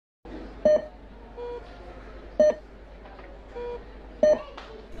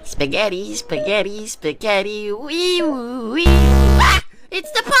Spaghetti, spaghetti, spaghetti, wee woo wee. Ah! It's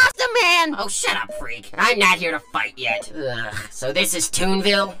the pasta man! Oh, shut up, freak. I'm not here to fight yet. Ugh, so this is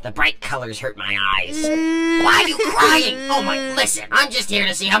Toonville? The bright colors hurt my eyes. Why are you crying? Oh my, listen, I'm just here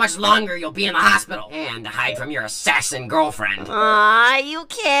to see how much longer you'll be in the hospital. And to hide from your assassin girlfriend. Aw, you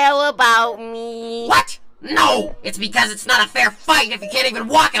care about me. What? No! It's because it's not a fair fight if you can't even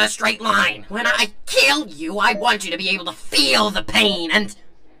walk in a straight line. When I kill you, I want you to be able to feel the pain and...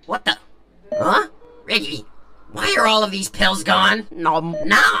 What the... Huh? Reggie, why are all of these pills gone? Nom.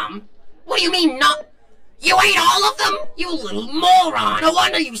 Nom? What do you mean, nom? You ate all of them? You little moron! No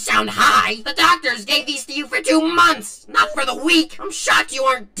wonder you sound high! The doctors gave these to you for 2 months, not for the week! I'm shocked you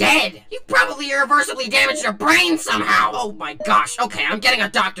aren't dead! You probably irreversibly damaged your brain somehow! Oh my gosh, okay, I'm getting a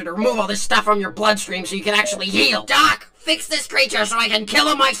doctor to remove all this stuff from your bloodstream so you can actually heal! Doc, fix this creature so I can kill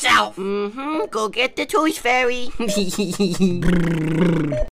him myself! Go get the Tooth Fairy.